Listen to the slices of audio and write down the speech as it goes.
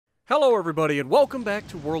Hello everybody and welcome back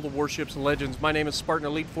to World of Warships and Legends. My name is Spartan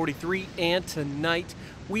Elite 43 and tonight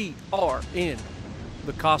we are in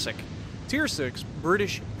the Cossack Tier 6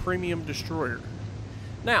 British Premium Destroyer.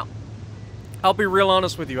 Now, I'll be real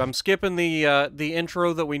honest with you. I'm skipping the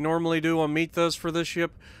intro that we normally do on Mythos for this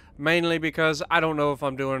ship, mainly because I don't know if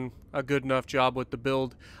I'm doing a good enough job with the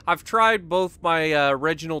build. I've tried both my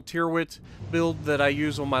Reginald Tierwit build that I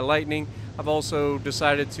use on my Lightning. I've also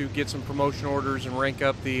decided to get some promotion orders and rank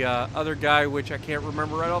up the other guy, which I can't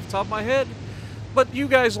remember right off the top of my head. But you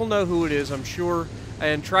guys will know who it is, I'm sure,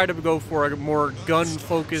 and try to go for a more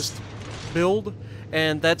gun-focused build,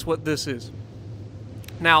 and that's what this is.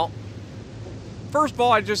 Now, first of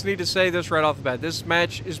all, I just need to say this right off the bat. This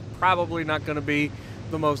match is probably not going to be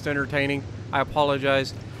the most entertaining. I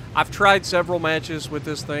apologize. I've tried several matches with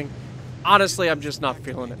this thing. Honestly, I'm just not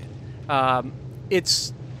feeling it.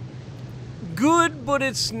 It's good, but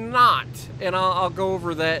it's not, and I'll go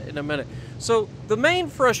over that in a minute. So the main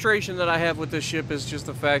frustration that I have with this ship is just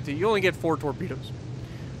the fact that you only get 4 torpedoes.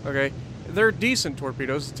 Okay, they're decent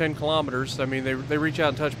torpedoes, 10 kilometers. I mean, they reach out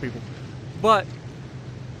and touch people, but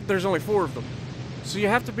there's only 4 of them, so you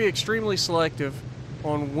have to be extremely selective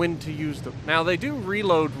on when to use them. Now, they do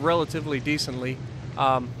reload relatively decently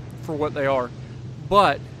for what they are,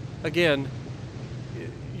 but again,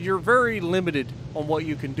 you're very limited on what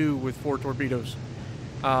you can do with 4 torpedoes.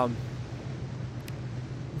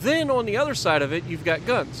 Then on the other side of it, you've got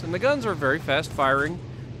guns, and the guns are very fast-firing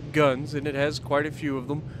guns, and it has quite a few of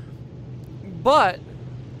them. But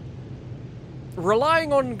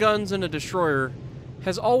relying on guns in a destroyer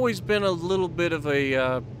has always been a little bit of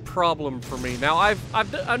a problem for me. Now,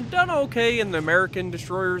 I've done okay in the American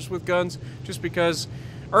destroyers with guns, just because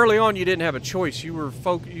early on you didn't have a choice. You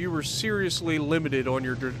were seriously limited on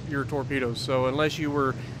your torpedoes. So unless you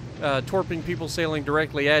were torping people sailing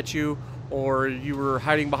directly at you, or you were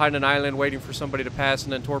hiding behind an island waiting for somebody to pass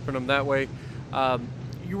and then torping them that way,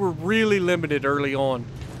 you were really limited early on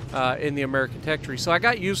in the American tech tree. So I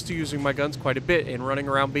got used to using my guns quite a bit and running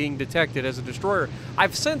around being detected as a destroyer.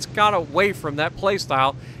 I've since got away from that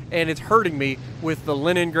playstyle, and it's hurting me with the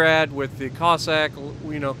Leningrad, with the Cossack,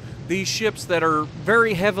 you know, these ships that are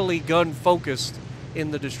very heavily gun-focused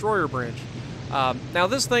in the destroyer branch. Now,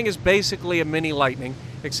 this thing is basically a mini Lightning,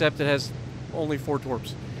 except it has only 4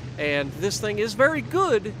 torps. And this thing is very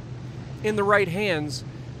good in the right hands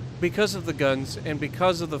because of the guns and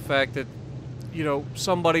because of the fact that, you know,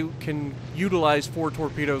 somebody can utilize 4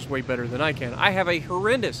 torpedoes way better than I can. I have a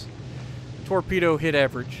horrendous torpedo hit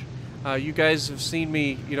average. You guys have seen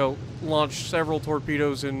me, you know, launch several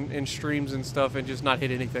torpedoes in streams and stuff and just not hit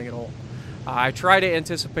anything at all. I try to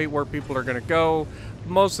anticipate where people are going to go.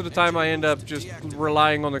 Most of the time I end up just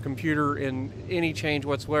relying on the computer, and any change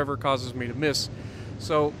whatsoever causes me to miss.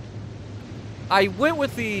 So I went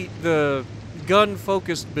with the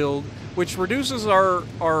gun-focused build, which reduces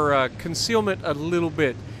our concealment a little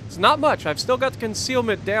bit. It's not much. I've still got the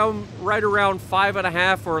concealment down right around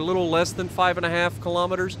 5.5 or a little less than 5.5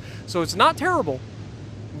 kilometers. So it's not terrible,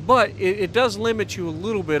 but it does limit you a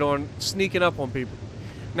little bit on sneaking up on people.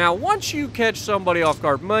 Now, once you catch somebody off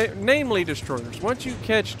guard, namely destroyers, once you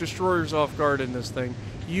catch destroyers off guard in this thing,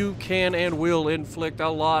 you can and will inflict a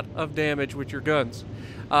lot of damage with your guns,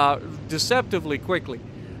 deceptively quickly.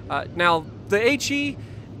 Now, the HE,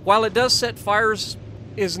 while it does set fires,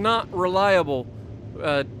 is not reliable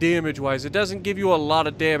damage-wise. It doesn't give you a lot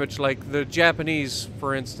of damage like the Japanese,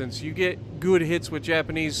 for instance. You get good hits with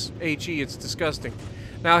Japanese HE. It's disgusting.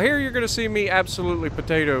 Now, here you're going to see me absolutely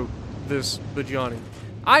potato this Bajani.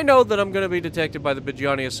 I know that I'm going to be detected by the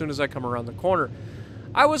Bajani as soon as I come around the corner.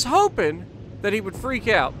 I was hoping that he would freak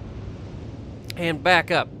out and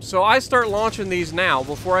back up. So I start launching these now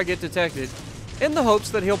before I get detected in the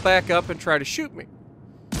hopes that he'll back up and try to shoot me.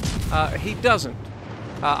 He doesn't.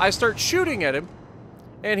 I start shooting at him,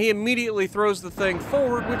 and he immediately throws the thing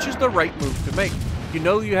forward, which is the right move to make. You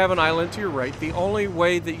know you have an island to your right. The only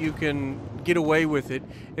way that you can get away with it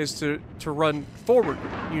is to run forward.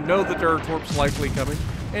 You know that there are torps likely coming,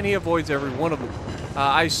 and he avoids every one of them.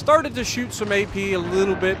 I started to shoot some AP a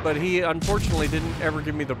little bit, but he unfortunately didn't ever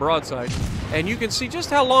give me the broadside. And you can see just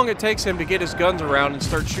how long it takes him to get his guns around and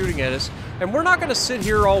start shooting at us. And we're not going to sit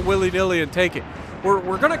here all willy-nilly and take it.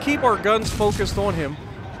 We're going to keep our guns focused on him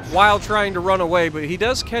while trying to run away, but he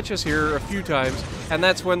does catch us here a few times, and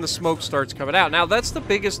that's when the smoke starts coming out. Now, that's the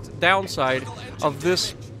biggest downside of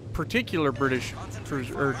this particular British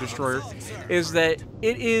destroyer, is that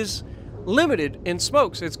it is limited in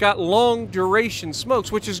smokes. It's got long duration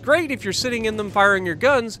smokes, which is great if you're sitting in them firing your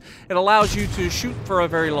guns. It allows you to shoot for a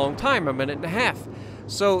very long time, 1.5 minutes.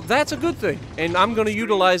 So that's a good thing, and I'm going to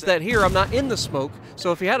utilize that here. I'm not in the smoke,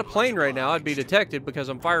 so if he had a plane right now, I'd be detected because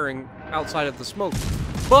I'm firing outside of the smoke.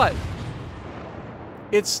 But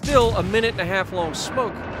it's still a minute-and-a-half long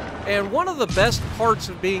smoke, and one of the best parts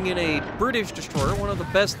of being in a British destroyer, one of the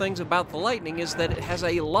best things about the Lightning, is that it has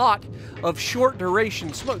a lot of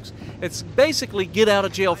short-duration smokes. It's basically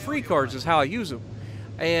get-out-of-jail-free cards is how I use them.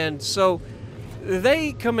 And so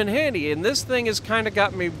they come in handy, and this thing has kind of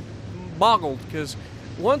got me boggled, because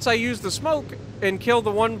once I use the smoke and kill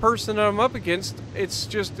the one person that I'm up against,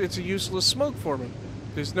 it's a useless smoke for me.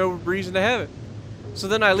 There's no reason to have it. So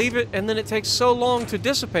then I leave it, and then it takes so long to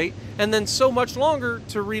dissipate, and then so much longer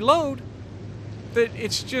to reload, that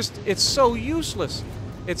it's so useless.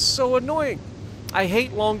 It's so annoying. I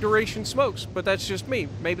hate long duration smokes, but that's just me.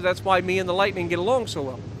 Maybe that's why me and the Lightning get along so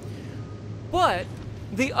well. But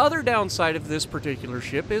the other downside of this particular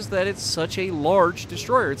ship is that it's such a large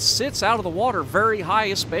destroyer. It sits out of the water very high,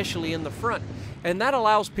 especially in the front. And that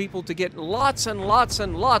allows people to get lots and lots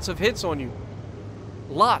and lots of hits on you.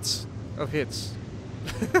 Lots of hits.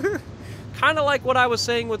 Kind of like what I was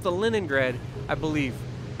saying with the Leningrad, I believe.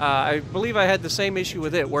 I believe I had the same issue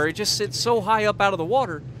with it, where it just sits so high up out of the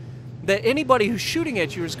water that anybody who's shooting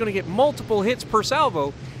at you is going to get multiple hits per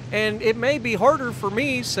salvo. And it may be harder for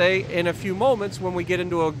me, say, in a few moments when we get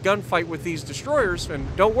into a gunfight with these destroyers.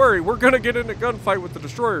 And don't worry, we're going to get in a gunfight with the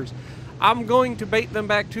destroyers. I'm going to bait them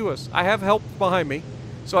back to us. I have help behind me.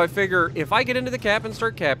 So I figure if I get into the cap and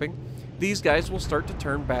start capping, these guys will start to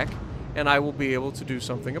turn back, and I will be able to do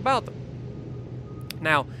something about them.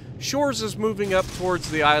 Now, Shores is moving up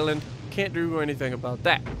towards the island. Can't do anything about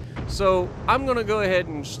that. So I'm going to go ahead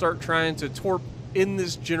and start trying to torp in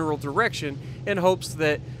this general direction in hopes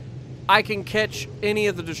that I can catch any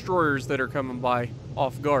of the destroyers that are coming by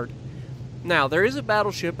off guard. Now, there is a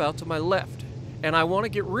battleship out to my left, and I want to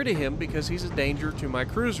get rid of him because he's a danger to my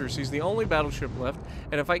cruisers. He's the only battleship left,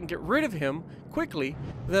 and if I can get rid of him quickly,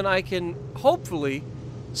 then I can hopefully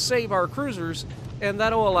save our cruisers, and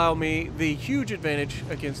that'll allow me the huge advantage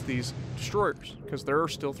against these destroyers, because there are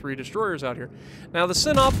still 3 destroyers out here. Now, the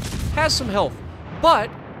Sinop has some health, but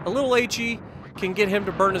a little HE can get him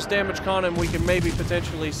to burn his damage con, and we can maybe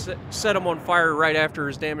potentially set him on fire right after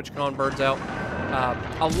his damage con burns out.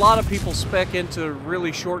 A lot of people spec into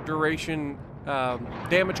really short duration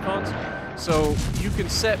damage cons, so you can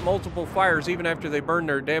set multiple fires even after they burn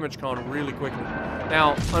their damage con really quickly.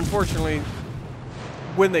 Now, unfortunately,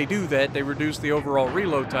 when they do that, they reduce the overall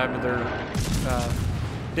reload time of their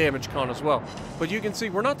damage con as well. But you can see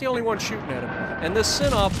we're not the only one shooting at him, and this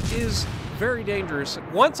Sinop is very dangerous.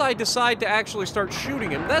 Once I decide to actually start shooting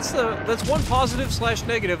him, that's one positive slash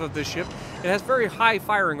negative of this ship. It has very high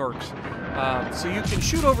firing arcs, so you can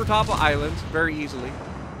shoot over top of islands very easily,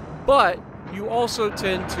 but you also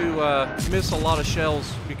tend to miss a lot of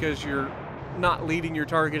shells because you're not leading your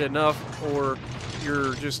target enough, or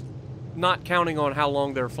you're just not counting on how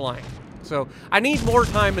long they're flying. So I need more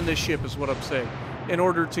time in this ship is what I'm saying, in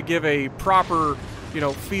order to give a proper,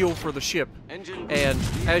 feel for the ship. And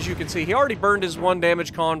as you can see, he already burned his 1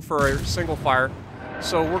 damage con for a single fire.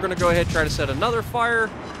 So we're going to go ahead and try to set another fire,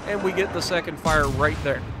 and we get the second fire right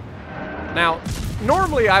there. Now,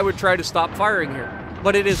 normally I would try to stop firing here,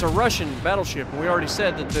 but it is a Russian battleship, and we already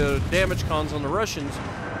said that the damage cons on the Russians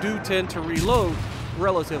do tend to reload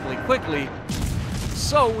relatively quickly,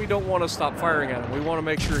 so we don't want to stop firing at him. We want to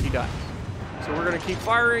make sure he dies. So we're going to keep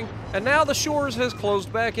firing, and now the Shores has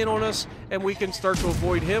closed back in on us, and we can start to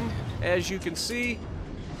avoid him. As you can see,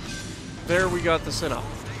 there we got the Sinop.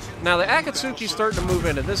 Now the Akatsuki's starting to move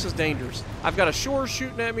in, and this is dangerous. I've got a Shores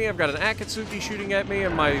shooting at me, I've got an Akatsuki shooting at me,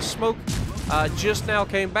 and my smoke just now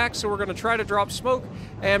came back, so we're going to try to drop smoke.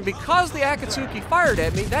 And because the Akatsuki fired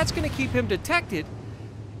at me, that's going to keep him detected,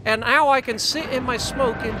 and now I can sit in my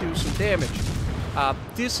smoke and do some damage.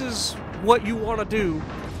 This is what you want to do.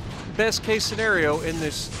 Best case scenario in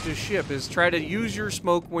this ship is try to use your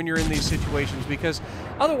smoke when you're in these situations, because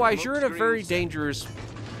otherwise you're in a very dangerous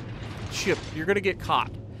ship. You're going to get caught,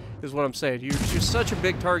 is what I'm saying. You're such a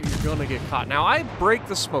big target, you're going to get caught. Now, I break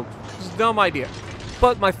the smoke. This is a dumb idea.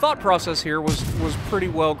 But my thought process here was pretty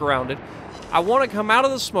well grounded. I want to come out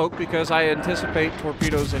of the smoke because I anticipate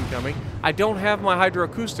torpedoes incoming. I don't have my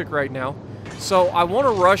hydroacoustic right now, so I want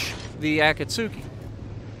to rush the Akatsuki.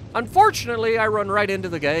 Unfortunately, I run right into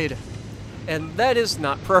the gate, and that is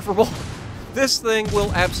not preferable. This thing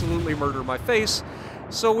will absolutely murder my face,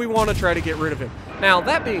 so we want to try to get rid of him. Now,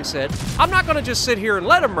 that being said, I'm not going to just sit here and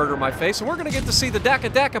let him murder my face, and we're going to get to see the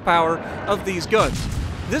Daka power of these guns.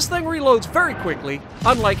 This thing reloads very quickly,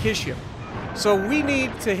 unlike his ship. So we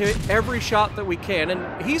need to hit every shot that we can,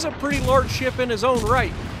 and he's a pretty large ship in his own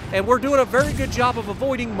right. And we're doing a very good job of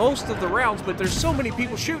avoiding most of the rounds, but there's so many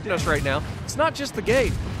people shooting us right now. It's not just the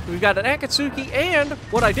game. We've got an Akatsuki, and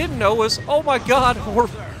what I didn't know was, oh my god,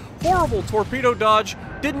 horrible torpedo dodge.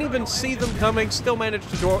 Didn't even see them coming, still managed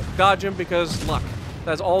to dodge them because luck.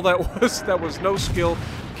 That's all that was. That was no skill.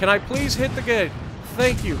 Can I please hit the gate?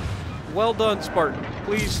 Thank you. Well done, Spartan.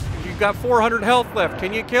 Please, you've got 400 health left.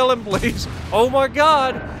 Can you kill him, please? Oh my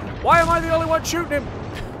god! Why am I the only one shooting him?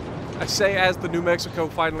 I say as the New Mexico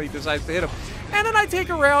finally decides to hit him. And then I take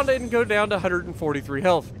a round and go down to 143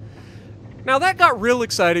 health. Now that got real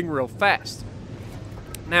exciting real fast.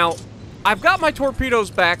 Now, I've got my torpedoes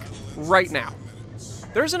back right now.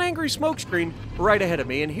 There's an angry smoke screen right ahead of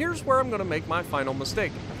me, and here's where I'm going to make my final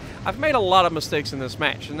mistake. I've made a lot of mistakes in this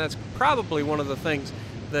match, and that's probably one of the things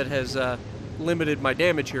that has limited my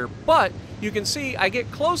damage here. But you can see I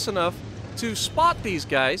get close enough to spot these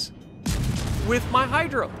guys with my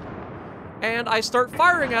Hydro. And I start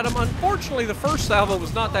firing at him. Unfortunately, the first salvo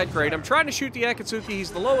was not that great. I'm trying to shoot the Akatsuki. He's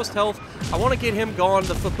the lowest health. I want to get him gone.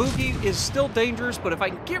 The Fubuki is still dangerous, but if I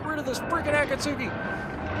can get rid of this freaking Akatsuki.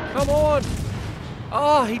 Come on.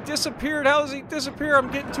 Oh, he disappeared. How does he disappear? I'm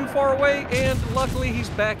getting too far away, and luckily he's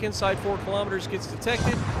back inside 4 kilometers, gets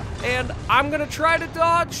detected, and I'm going to try to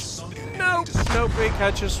dodge. Nope. Nope, it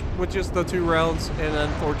catches with just the 2 rounds, and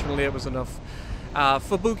unfortunately it was enough.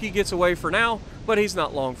 Fubuki gets away for now, but he's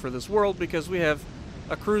not long for this world because we have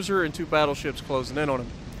a cruiser and 2 battleships closing in on him.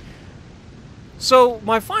 So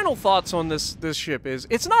my final thoughts on this ship is,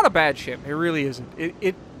 it's not a bad ship. It really isn't.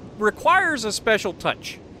 It requires a special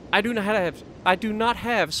touch. I do not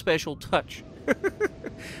have special touch.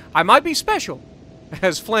 I might be special,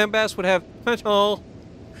 as Flambass would have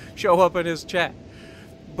show up in his chat.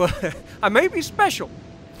 But I may be special,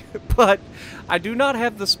 but I do not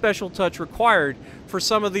have the special touch required for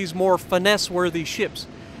some of these more finesse-worthy ships.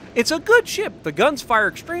 It's a good ship. The guns fire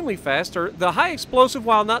extremely fast. Or the high explosive,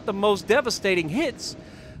 while not the most devastating hits,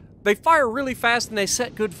 they fire really fast and they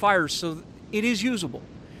set good fires, so it is usable.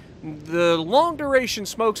 The long-duration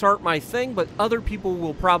smokes aren't my thing, but other people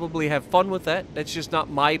will probably have fun with that. That's just not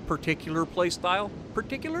my particular play style,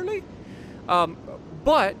 particularly.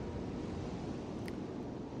 But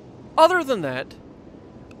other than that,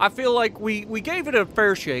 I feel like we gave it a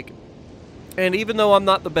fair shake. And even though I'm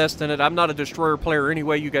not the best in it, I'm not a destroyer player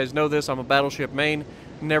anyway. You guys know this. I'm a battleship main.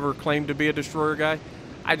 Never claimed to be a destroyer guy.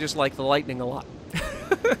 I just like the Lightning a lot.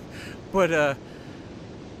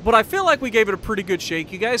 But I feel like we gave it a pretty good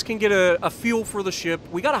shake. You guys can get a feel for the ship.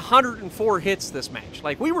 We got 104 hits this match.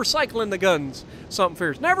 Like, we were cycling the guns, something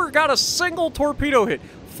fierce. Never got a single torpedo hit.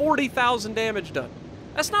 40,000 damage done.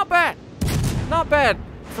 That's not bad. Not bad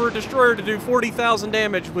for a destroyer to do 40,000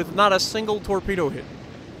 damage with not a single torpedo hit.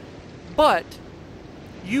 But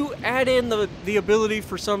you add in the ability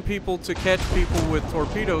for some people to catch people with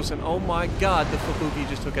torpedoes, and oh my god, the Fubuki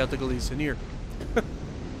just took out the Galicineer.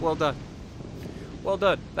 Well done. Well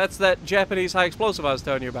done. That's that Japanese high explosive I was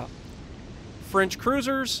telling you about. French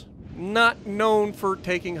cruisers, not known for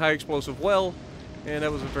taking high explosive well, and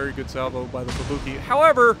that was a very good salvo by the Fubuki.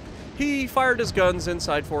 However, he fired his guns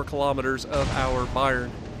inside 4 kilometers of our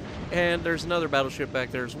Bayern. And there's another battleship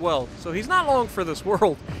back there as well. So he's not long for this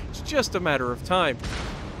world. It's just a matter of time.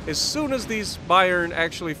 As soon as these Bayern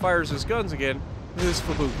actually fires his guns again, this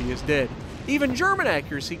Fubuki is dead. Even German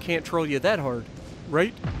accuracy can't troll you that hard.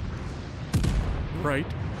 Right? Right.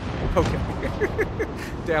 Okay.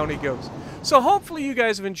 Down he goes. So hopefully you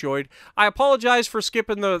guys have enjoyed. I apologize for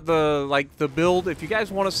skipping the build. If you guys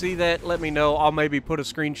want to see that, let me know. I'll maybe put a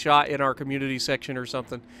screenshot in our community section or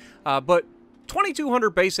something. But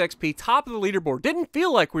 2200 base XP, top of the leaderboard. Didn't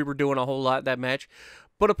feel like we were doing a whole lot that match,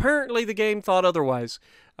 but apparently the game thought otherwise.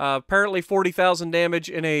 Apparently 40,000 damage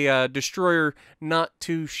in a destroyer, not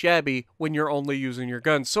too shabby when you're only using your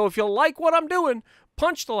guns. So if you like what I'm doing,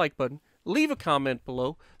 punch the like button. Leave a comment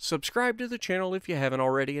below, subscribe to the channel if you haven't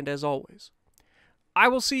already, and as always, I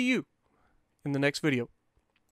will see you in the next video.